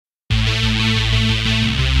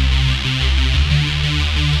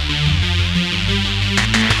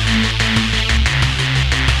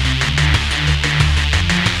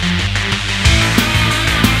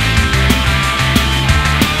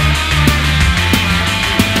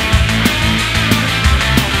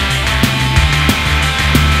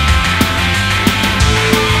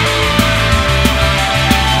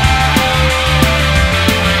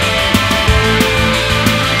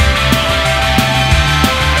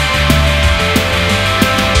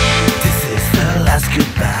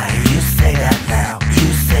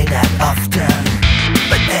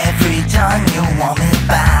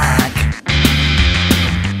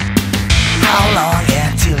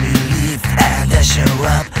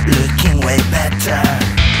up looking way better,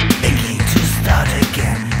 begging to start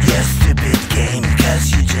again your stupid game. Cause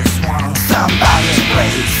you just want somebody to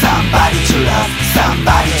play, somebody to love,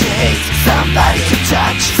 somebody to hate, somebody to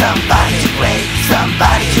touch, somebody to play,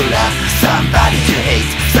 somebody to love, somebody to hate,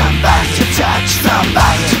 somebody to touch,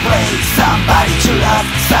 somebody to play, somebody to love,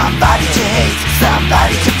 somebody to hate,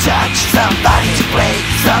 somebody to touch, somebody to play,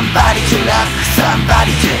 somebody to love,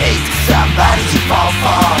 somebody to hate, somebody to fall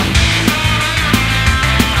for.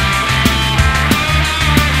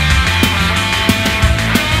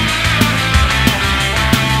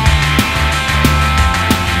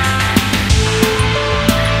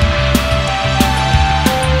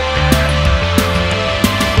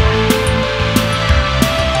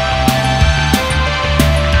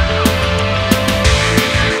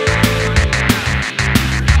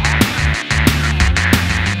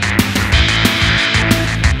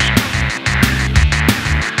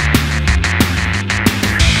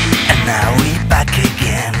 Now we back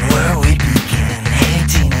again where we begin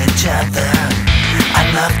hating each other.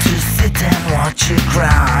 I love to sit and watch you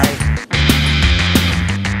cry.